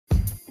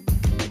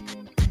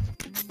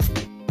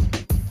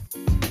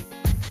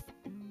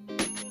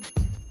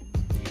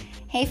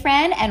Hey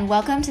friend, and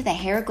welcome to the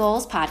Hair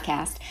Goals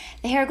Podcast.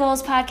 The Hair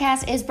Goals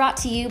Podcast is brought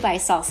to you by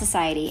Salt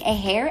Society, a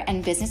hair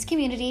and business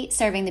community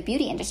serving the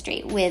beauty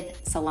industry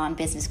with salon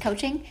business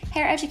coaching,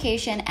 hair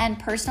education, and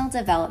personal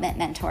development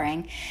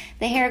mentoring.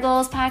 The Hair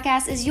Goals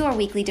Podcast is your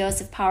weekly dose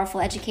of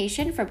powerful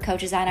education from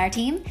coaches on our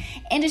team,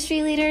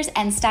 industry leaders,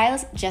 and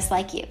stylists just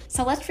like you.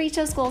 So let's reach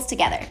those goals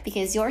together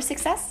because your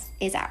success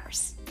is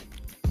ours.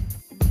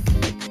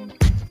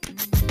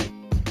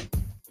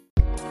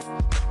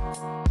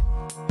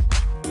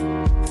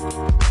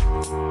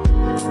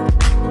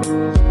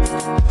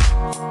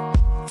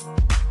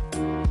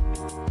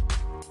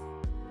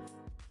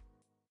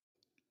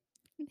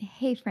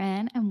 Hey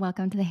friend, and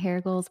welcome to the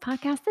Hair Goals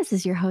Podcast. This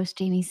is your host,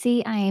 Jamie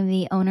C. I am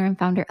the owner and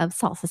founder of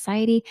Salt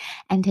Society,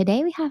 and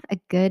today we have a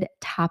good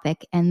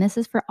topic, and this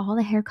is for all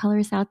the hair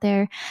colorists out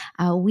there.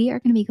 We are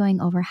going to be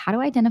going over how to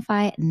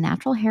identify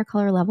natural hair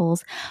color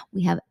levels.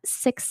 We have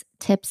 6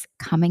 tips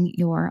coming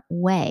your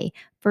way.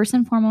 First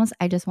and foremost,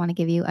 I just want to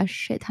give you a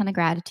shit ton of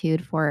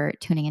gratitude for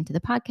tuning into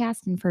the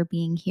podcast and for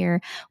being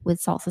here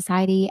with Salt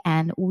Society.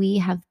 And we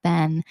have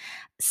been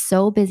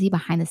so busy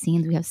behind the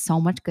scenes. We have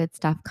so much good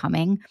stuff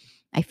coming.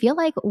 I feel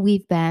like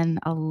we've been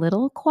a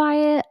little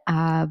quiet,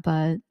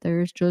 but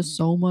there's just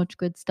so much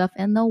good stuff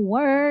in the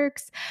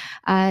works.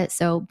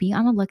 So be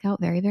on the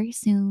lookout very, very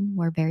soon.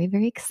 We're very,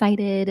 very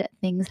excited.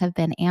 Things have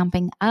been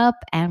amping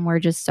up, and we're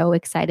just so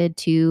excited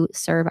to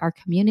serve our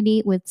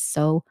community with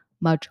so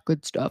much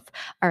good stuff.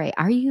 All right,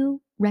 are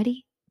you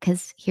ready?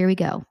 Because here we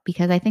go.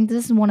 Because I think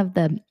this is one of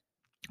the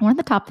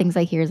top things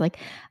I hear is like,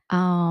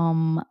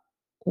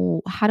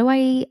 how do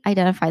I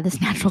identify this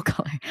natural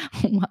color?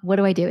 What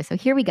do I do? So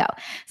here we go.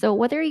 So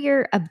whether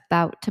you're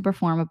about to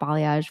perform a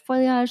balayage,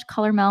 foliage,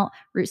 color melt,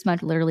 root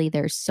smudge, literally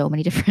there's so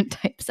many different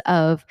types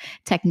of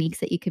techniques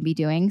that you can be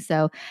doing.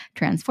 So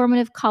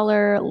transformative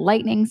color,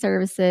 lightening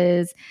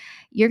services,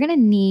 you're going to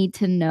need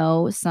to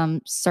know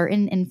some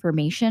certain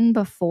information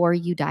before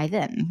you dive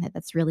in.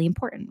 That's really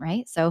important,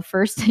 right? So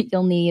first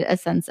you'll need a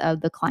sense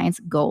of the client's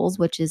goals,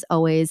 which is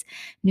always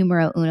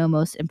numero uno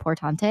most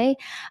importante.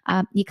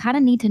 You kind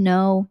of need to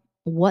know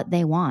what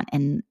they want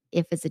and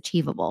if it's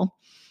achievable.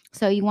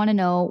 So you want to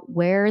know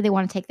where they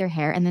want to take their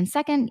hair. And then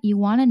second, you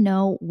want to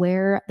know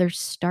where they're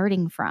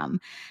starting from.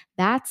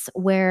 That's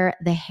where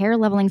the hair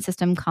leveling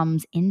system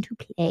comes into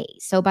play.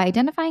 So by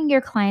identifying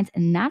your client's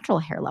natural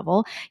hair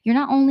level, you're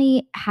not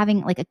only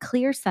having like a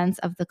clear sense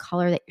of the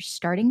color that you're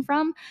starting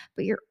from,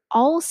 but you're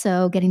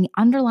also getting the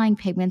underlying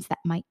pigments that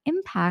might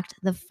impact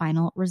the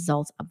final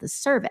results of the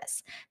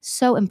service.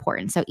 So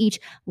important. So each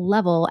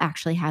level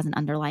actually has an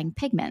underlying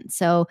pigment.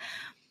 So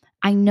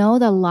I know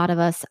that a lot of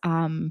us,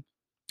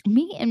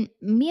 me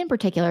in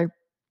particular,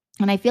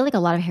 and I feel like a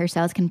lot of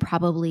hairstylists can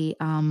probably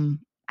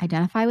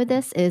identify with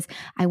this, is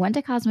I went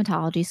to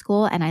cosmetology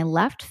school and I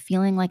left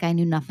feeling like I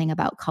knew nothing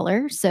about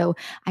color. So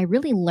I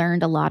really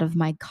learned a lot of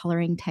my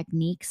coloring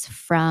techniques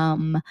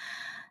from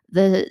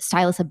the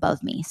stylists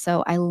above me.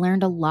 So I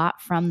learned a lot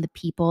from the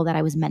people that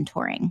I was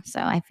mentoring. So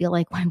I feel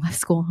like when I left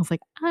school, I was like,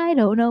 I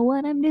don't know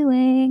what I'm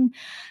doing.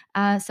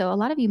 So a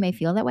lot of you may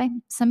feel that way.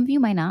 Some of you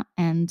might not,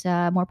 and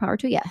more power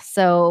to you.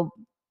 So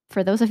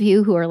for those of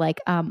you who are like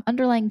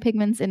underlying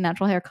pigments in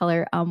natural hair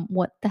color,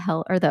 what the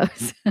hell are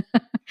those?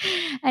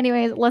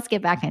 Anyways, let's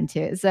get back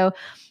into it. So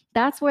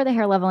that's where the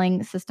hair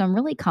leveling system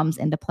really comes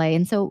into play.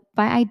 And so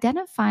by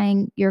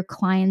identifying your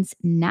client's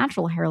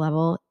natural hair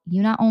level,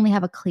 you not only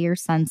have a clear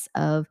sense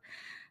of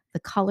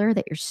the color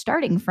that you're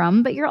starting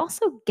from, but you're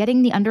also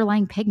getting the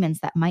underlying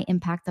pigments that might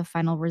impact the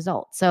final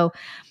result. So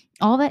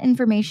all that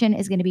information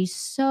is going to be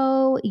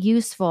so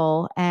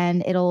useful,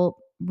 and it'll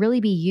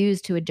really be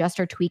used to adjust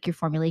or tweak your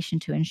formulation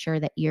to ensure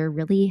that you're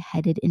really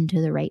headed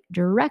into the right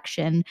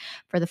direction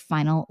for the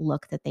final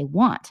look that they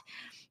want.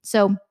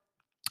 So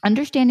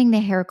understanding the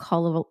hair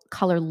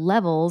color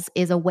levels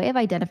is a way of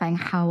identifying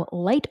how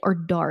light or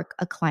dark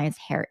a client's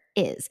hair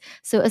is.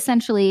 So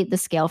essentially the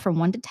scale from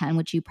 1 to 10,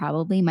 which you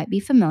probably might be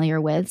familiar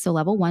with. So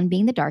level 1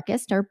 being the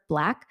darkest or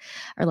black,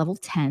 or level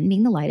 10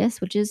 being the lightest,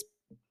 which is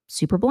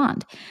super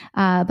blonde.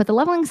 But the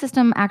leveling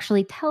system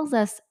actually tells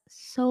us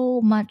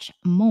so much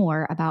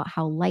more about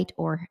how light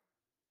or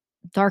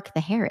dark the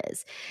hair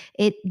is.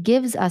 It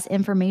gives us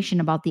information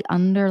about the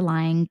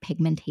underlying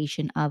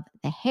pigmentation of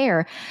the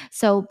hair.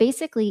 So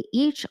basically,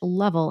 each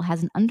level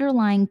has an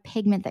underlying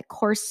pigment that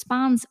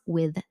corresponds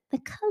with the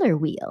color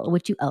wheel,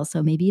 which you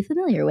also may be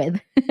familiar with.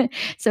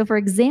 So, for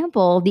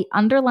example, the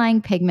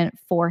underlying pigment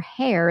for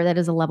hair that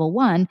is a level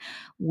 1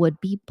 would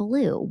be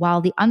blue,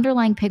 while the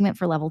underlying pigment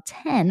for level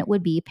 10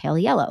 would be pale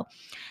yellow.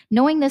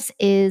 Knowing this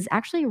is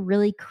actually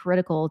really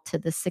critical to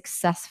the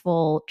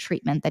successful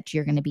treatment that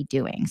you're going to be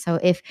doing. So,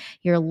 if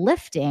you're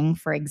lifting,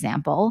 for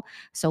example,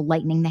 so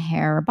lightening the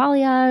hair,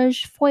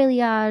 balayage,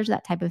 foliage,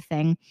 that type of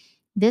thing,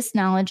 this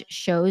knowledge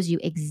shows you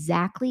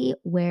exactly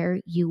where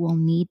you will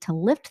need to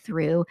lift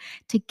through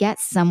to get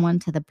someone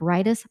to the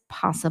brightest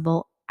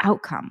possible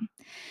outcome.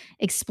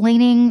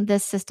 Explaining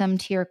this system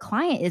to your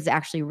client is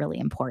actually really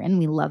important.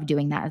 We love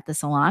doing that at the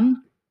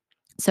salon.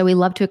 So we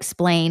love to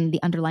explain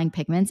the underlying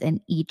pigments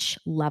in each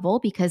level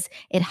because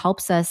it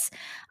helps us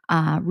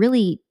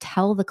really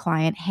tell the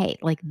client, hey,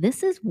 like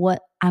this is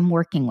what I'm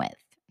working with,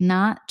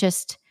 not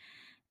just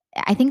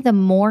I think the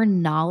more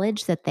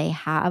knowledge that they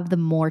have, the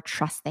more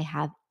trust they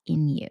have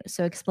in you.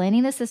 So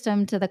explaining the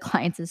system to the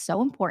clients is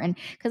so important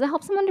because it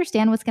helps them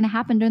understand what's going to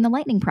happen during the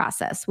lightning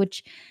process,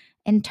 which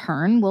in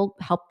turn will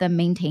help them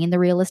maintain the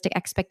realistic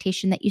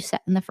expectation that you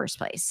set in the first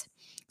place.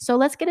 So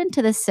let's get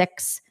into the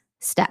 6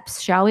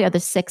 steps, shall we? Or the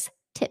 6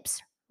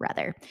 tips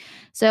rather.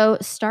 So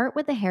start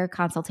with the hair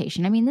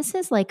consultation. I mean, this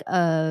is like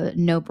a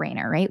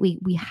no-brainer, right?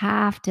 We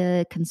have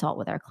to consult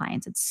with our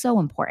clients. It's so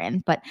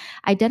important, but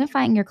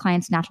identifying your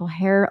client's natural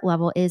hair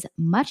level is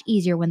much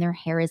easier when their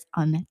hair is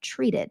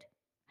untreated.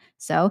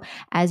 So,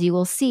 as you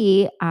will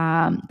see,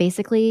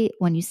 basically,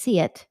 when you see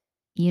it,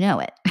 you know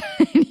it.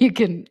 You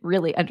can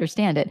really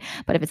understand it.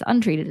 But if it's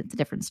untreated, it's a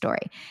different story.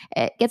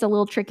 It gets a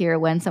little trickier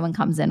when someone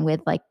comes in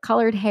with like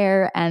colored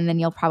hair, and then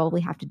you'll probably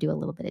have to do a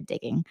little bit of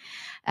digging.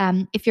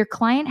 If your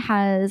client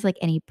has like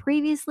any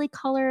previously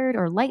colored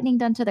or lightening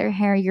done to their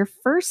hair, your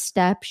first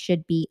step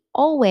should be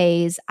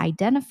always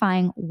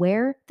identifying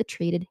where the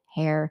treated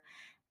hair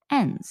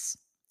ends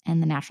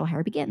and the natural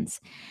hair begins.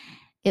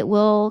 It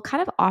will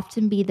kind of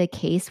often be the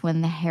case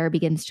when the hair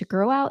begins to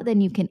grow out,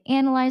 then you can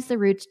analyze the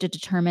roots to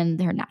determine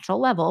their natural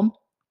level.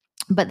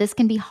 But this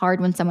can be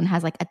hard when someone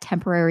has like a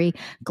temporary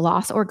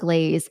gloss or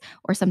glaze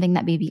or something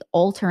that may be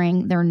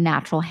altering their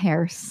natural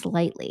hair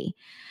slightly.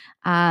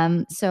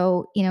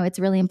 It's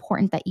really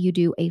important that you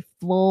do a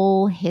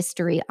full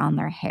history on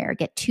their hair.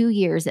 Get 2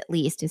 years at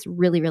least is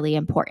really, really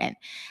important.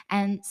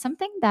 And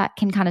something that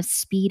can kind of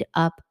speed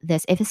up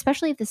this,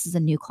 especially if this is a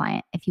new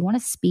client, if you want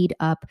to speed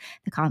up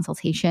the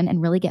consultation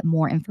and really get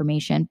more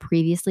information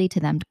previously to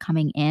them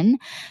coming in,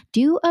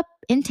 do a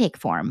intake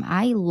form.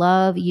 I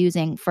love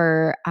using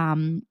for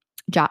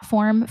Jot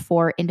form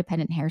for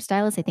independent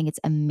hairstylists. I think it's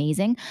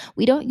amazing.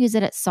 We don't use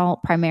it at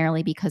Salt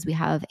primarily because we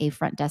have a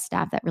front desk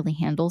staff that really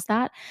handles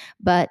that.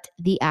 But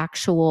the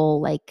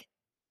actual like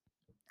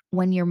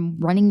when you're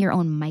running your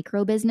own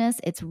micro business,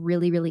 it's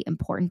really, really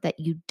important that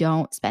you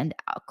don't spend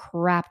a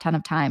crap ton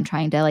of time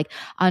trying to like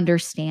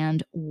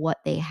understand what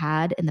they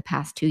had in the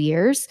past 2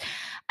 years.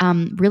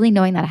 Really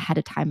knowing that ahead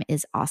of time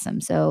is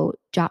awesome. So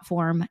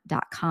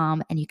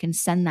jotform.com, and you can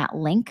send that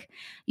link.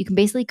 You can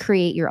basically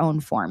create your own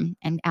form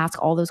and ask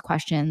all those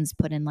questions,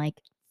 put in like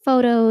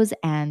photos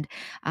and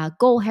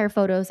goal hair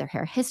photos, their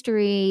hair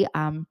history,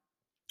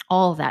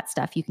 all of that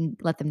stuff. You can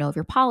let them know of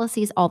your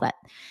policies, all that,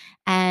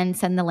 and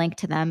send the link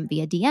to them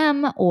via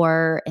DM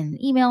or in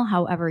an email,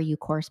 however you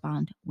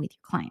correspond with your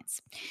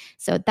clients.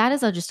 So that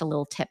is just a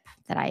little tip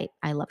that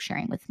I love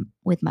sharing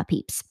with my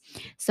peeps.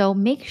 So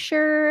make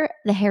sure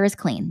the hair is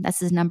clean.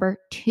 This is number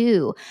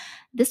 2.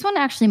 This one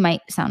actually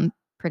might sound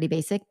pretty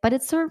basic, but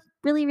it's sort of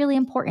really, really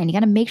important. You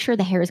got to make sure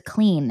the hair is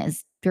clean,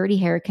 as dirty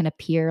hair can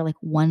appear like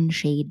one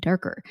shade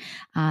darker.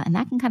 And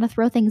that can kind of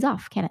throw things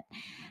off, can it?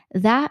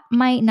 That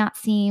might not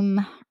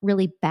seem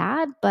really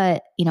bad,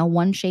 but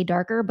one shade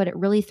darker, but it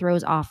really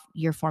throws off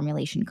your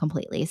formulation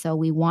completely. So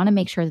we want to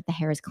make sure that the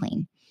hair is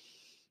clean.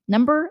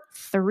 Number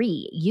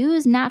 3,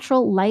 use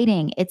natural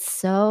lighting. It's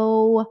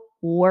so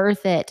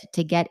worth it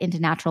to get into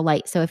natural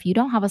light. So if you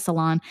don't have a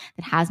salon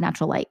that has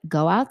natural light,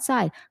 go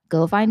outside,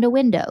 go find a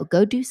window,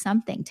 go do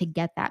something to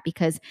get that,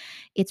 because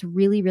it's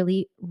really,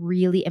 really,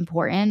 really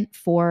important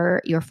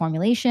for your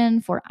formulation,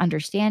 for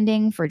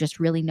understanding, for just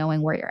really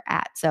knowing where you're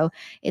at. So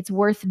it's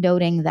worth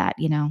noting that,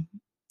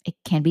 it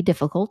can be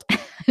difficult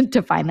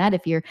to find that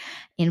if you're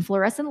in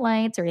fluorescent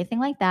lights or anything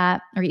like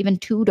that, or even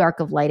too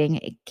dark of lighting.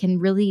 It can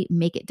really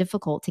make it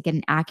difficult to get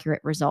an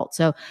accurate result.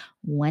 So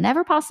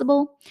whenever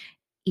possible,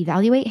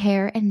 evaluate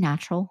hair and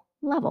natural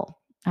level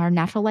or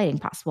natural lighting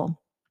possible,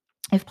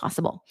 if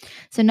possible.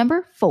 So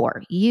number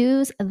 4,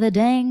 use the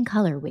dang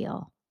color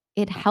wheel.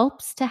 It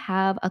helps to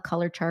have a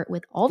color chart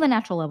with all the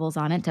natural levels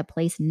on it to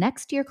place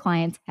next to your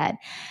client's head.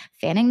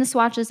 Fanning the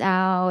swatches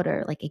out,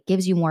 or like, it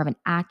gives you more of an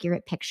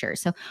accurate picture.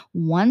 So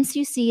once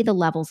you see the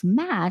levels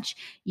match,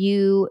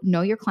 you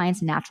know your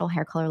client's natural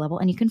hair color level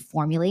and you can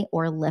formulate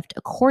or lift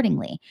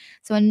accordingly.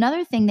 So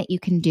another thing that you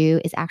can do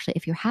is actually,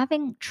 if you're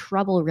having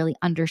trouble really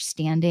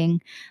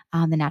understanding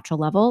the natural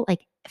level,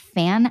 like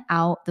fan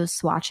out those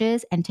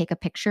swatches and take a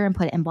picture and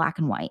put it in black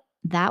and white.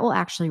 That will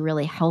actually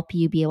really help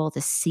you be able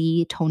to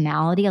see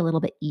tonality a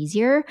little bit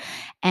easier.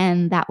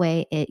 And that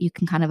way you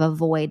can kind of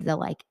avoid the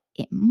like,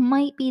 it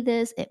might be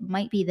this, it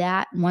might be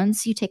that.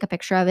 Once you take a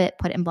picture of it,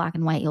 put it in black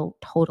and white, you'll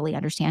totally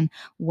understand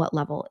what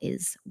level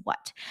is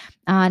what.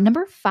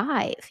 Number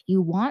 5,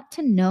 you want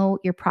to know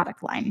your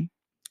product line.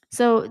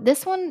 So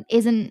this one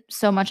isn't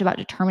so much about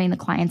determining the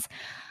client's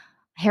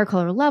hair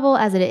color level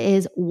as it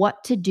is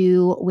what to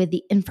do with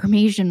the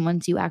information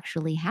once you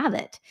actually have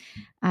it.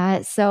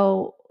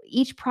 So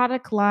each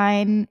product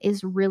line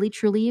is really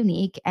truly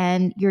unique,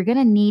 and you're going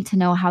to need to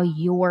know how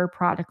your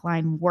product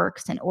line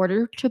works in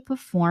order to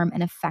perform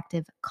an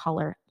effective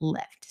color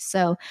lift.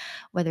 So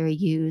whether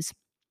you use,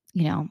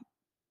 you know,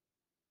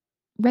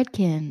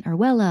 Redken or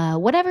Wella,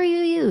 whatever you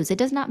use, it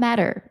does not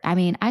matter. I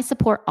mean, I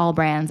support all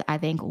brands. I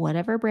think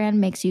whatever brand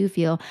makes you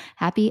feel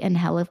happy and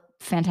hella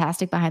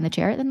fantastic behind the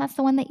chair, then that's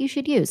the one that you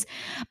should use.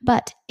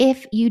 But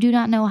if you do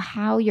not know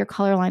how your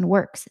color line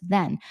works,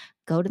 then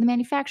go to the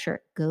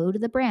manufacturer, go to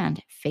the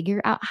brand,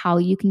 figure out how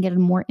you can get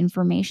more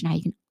information, how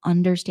you can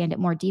understand it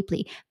more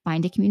deeply,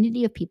 find a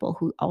community of people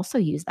who also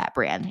use that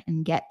brand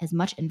and get as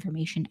much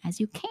information as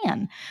you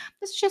can.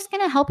 This is just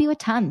going to help you a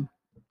ton.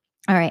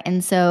 All right.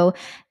 And so,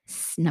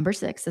 number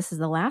 6, this is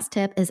the last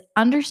tip, is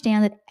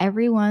understand that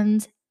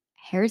everyone's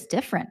hair is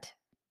different.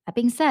 That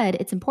being said,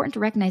 it's important to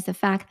recognize the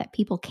fact that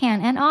people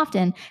can and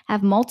often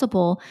have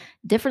multiple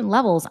different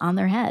levels on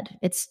their head.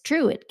 It's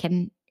true. It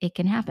can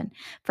happen.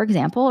 For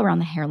example, around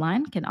the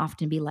hairline can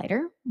often be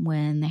lighter.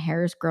 When the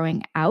hair is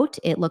growing out,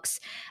 it looks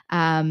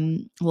a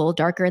little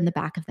darker in the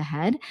back of the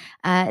head.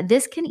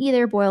 This can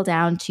either boil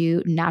down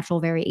to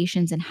natural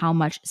variations in how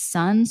much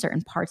sun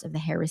certain parts of the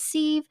hair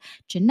receive,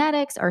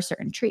 genetics, or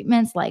certain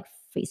treatments like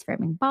face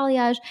framing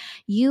balayage.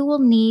 You will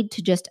need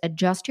to just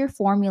adjust your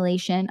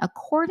formulation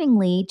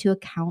accordingly to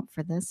account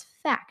for this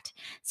fact.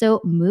 So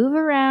move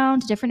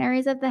around to different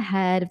areas of the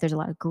head. If there's a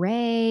lot of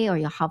gray or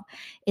you'll have,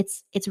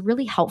 it's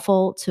really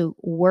helpful to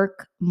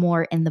work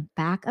more in the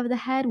back of the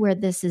head where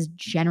this is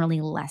generally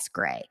less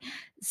gray.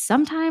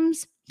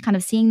 Sometimes kind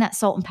of seeing that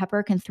salt and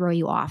pepper can throw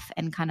you off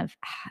and kind of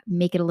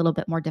make it a little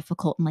bit more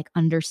difficult in like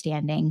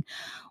understanding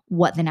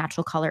what the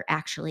natural color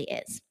actually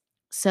is.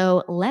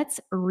 So let's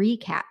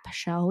recap,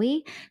 shall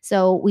we?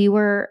 So we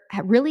were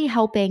really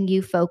helping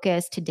you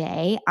focus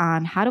today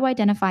on how to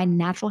identify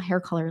natural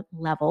hair color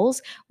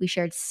levels. We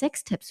shared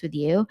 6 tips with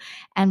you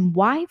and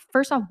why,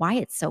 first off, why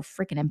it's so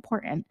freaking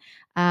important.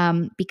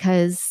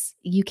 Because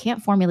you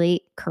can't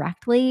formulate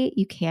correctly.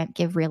 You can't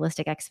give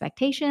realistic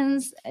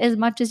expectations as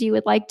much as you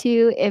would like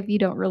to if you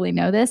don't really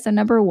know this. So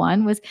number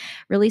 1 was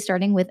really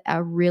starting with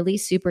a really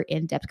super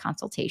in-depth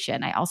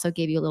consultation. I also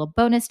gave you a little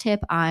bonus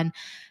tip on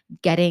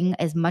getting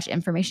as much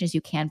information as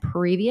you can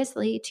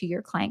previously to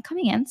your client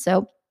coming in.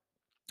 So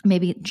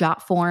maybe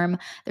Jotform.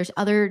 There's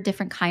other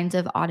different kinds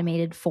of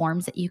automated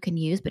forms that you can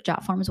use, but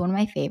Jotform is one of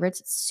my favorites.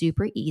 It's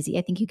super easy.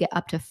 I think you get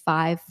up to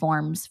 5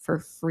 forms for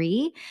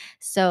free.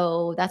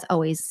 So that's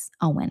always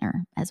a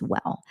winner as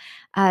well.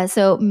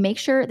 So make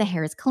sure the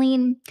hair is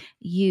clean.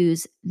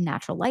 Use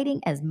natural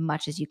lighting as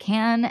much as you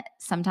can.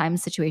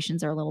 Sometimes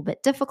situations are a little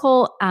bit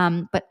difficult,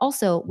 but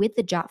also with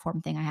the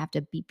Jotform thing, I have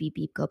to beep, beep,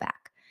 beep, go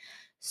back.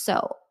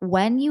 So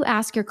when you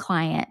ask your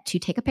client to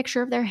take a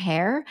picture of their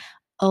hair,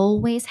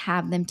 always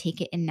have them take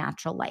it in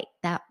natural light.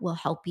 That will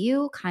help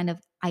you kind of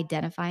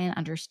identify and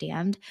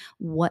understand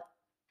what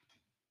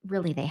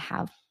really they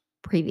have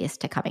previous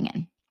to coming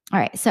in. All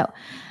right. So,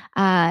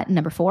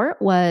 number 4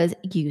 was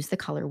use the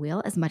color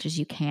wheel as much as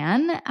you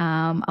can.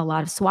 A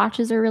lot of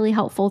swatches are really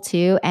helpful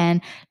too.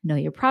 And know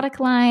your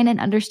product line and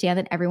understand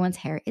that everyone's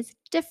hair is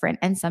different.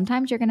 And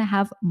sometimes you're going to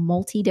have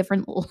multi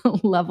different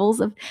levels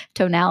of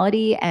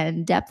tonality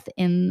and depth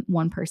in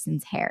one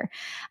person's hair.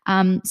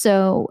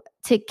 So,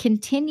 to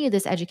continue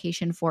this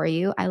education for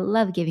you, I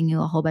love giving you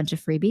a whole bunch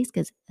of freebies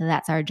because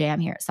that's our jam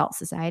here at Salt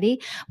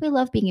Society. We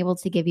love being able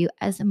to give you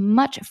as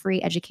much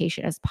free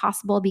education as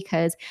possible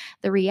because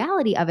the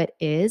reality of it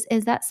is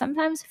that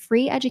sometimes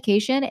free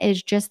education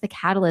is just the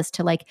catalyst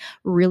to like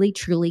really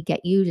truly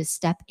get you to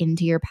step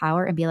into your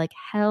power and be like,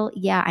 hell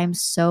yeah, I'm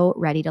so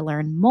ready to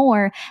learn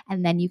more.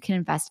 And then you can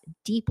invest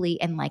deeply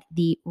in like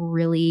the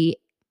really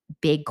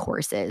big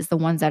courses, the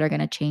ones that are going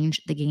to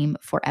change the game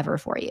forever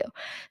for you.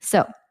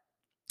 So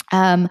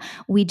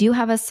we do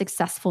have a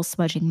successful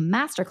smudging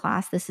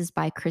masterclass. This is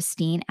by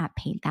Christine at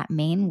Paint That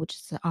Mane, which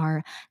is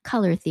our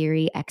color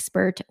theory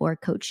expert or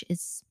coach,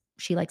 is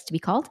she likes to be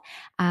called.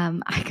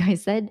 I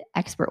said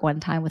expert one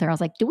time with her. I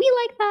was like, do we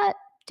like that?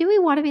 Do we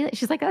want to be?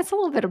 She's like, that's a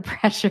little bit of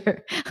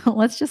pressure.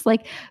 Let's just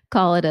like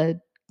call it a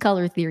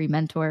color theory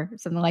mentor or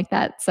something like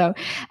that. So,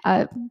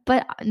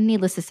 but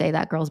needless to say,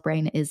 that girl's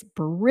brain is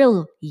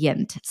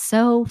brilliant,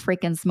 so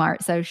freaking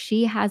smart. So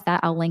she has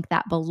that. I'll link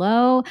that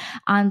below.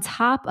 On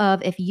top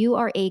of, if you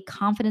are a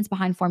Confidence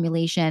Behind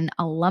Formulation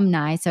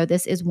alumni, so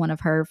this is one of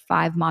her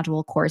 5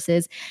 module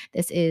courses.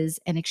 This is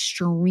an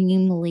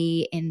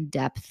extremely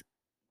in-depth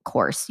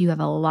course. You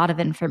have a lot of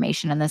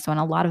information in this one,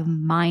 a lot of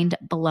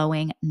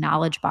mind-blowing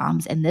knowledge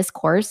bombs in this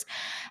course.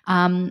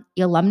 The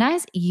alumni,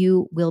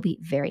 you will be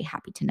very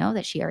happy to know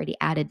that she already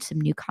added some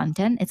new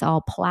content. It's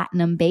all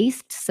platinum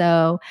based,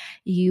 so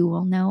you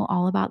will know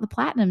all about the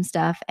platinum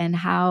stuff and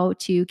how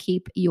to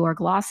keep your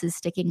glosses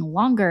sticking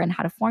longer and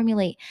how to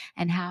formulate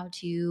and how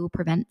to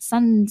prevent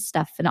sun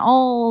stuff, and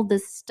all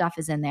this stuff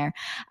is in there.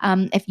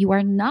 If you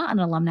are not an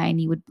alumni and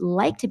you would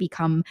like to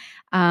become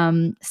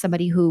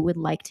somebody who would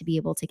like to be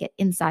able to get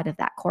inside of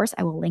that course,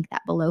 I will link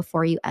that below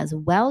for you as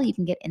well. You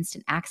can get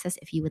instant access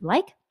if you would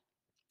like.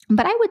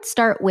 But I would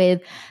start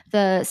with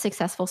the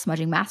Successful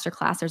Smudging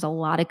Masterclass. There's a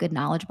lot of good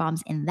knowledge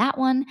bombs in that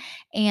one.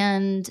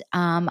 And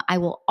I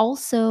will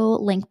also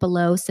link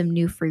below some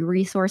new free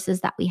resources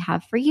that we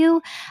have for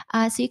you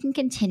so you can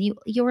continue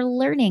your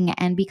learning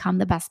and become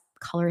the best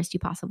colorist you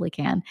possibly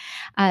can.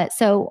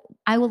 So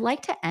I would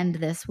like to end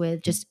this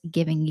with just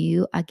giving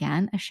you,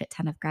 again, a shit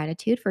ton of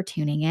gratitude for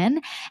tuning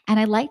in. And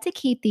I like to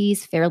keep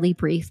these fairly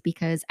brief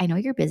because I know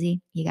you're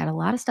busy. You got a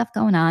lot of stuff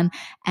going on.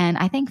 And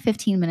I think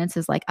 15 minutes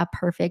is like a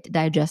perfect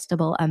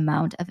digestible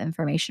amount of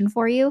information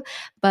for you.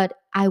 But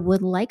I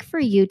would like for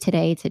you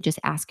today to just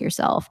ask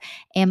yourself,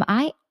 am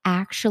I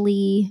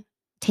actually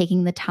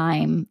taking the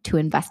time to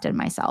invest in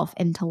myself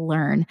and to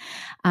learn?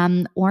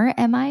 Or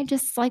am I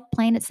just like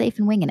playing it safe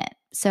and winging it?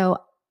 So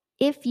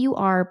if you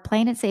are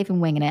playing it safe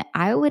and winging it,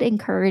 I would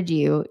encourage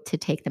you to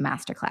take the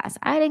masterclass.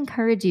 I'd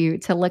encourage you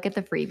to look at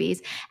the freebies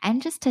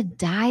and just to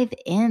dive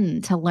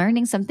into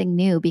learning something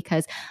new,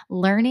 because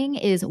learning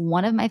is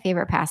one of my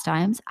favorite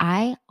pastimes.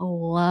 I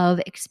love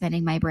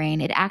expanding my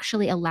brain. It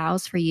actually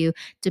allows for you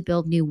to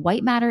build new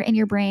white matter in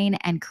your brain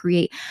and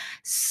create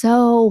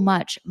so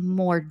much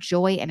more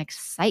joy and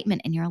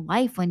excitement in your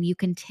life when you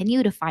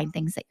continue to find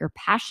things that you're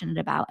passionate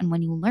about. And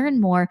when you learn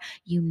more,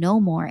 you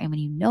know more. And when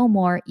you know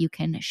more, you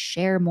can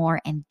share more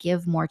and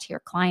give more to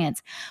your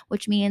clients,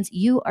 which means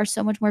you are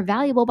so much more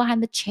valuable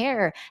behind the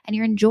chair and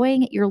you're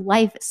enjoying your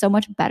life so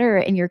much better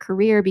in your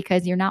career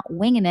because you're not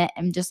winging it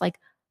and just like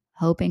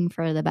hoping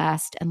for the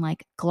best and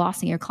like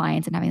glossing your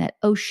clients and having that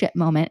oh shit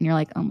moment. And you're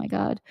like, oh my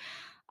God,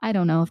 I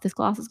don't know if this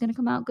gloss is going to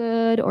come out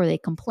good, or they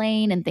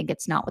complain and think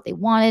it's not what they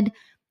wanted.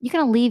 You can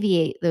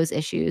alleviate those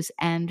issues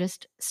and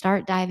just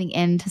start diving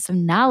into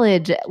some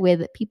knowledge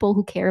with people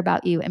who care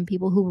about you and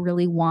people who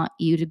really want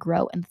you to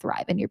grow and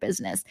thrive in your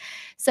business.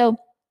 So,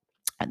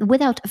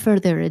 without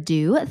further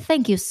ado,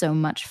 thank you so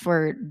much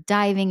for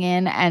diving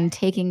in and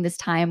taking this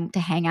time to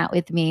hang out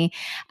with me.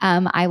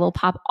 I will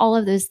pop all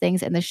of those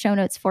things in the show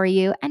notes for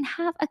you, and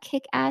have a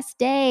kick-ass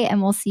day.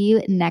 And we'll see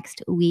you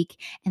next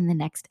week in the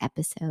next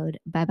episode.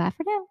 Bye-bye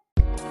for now.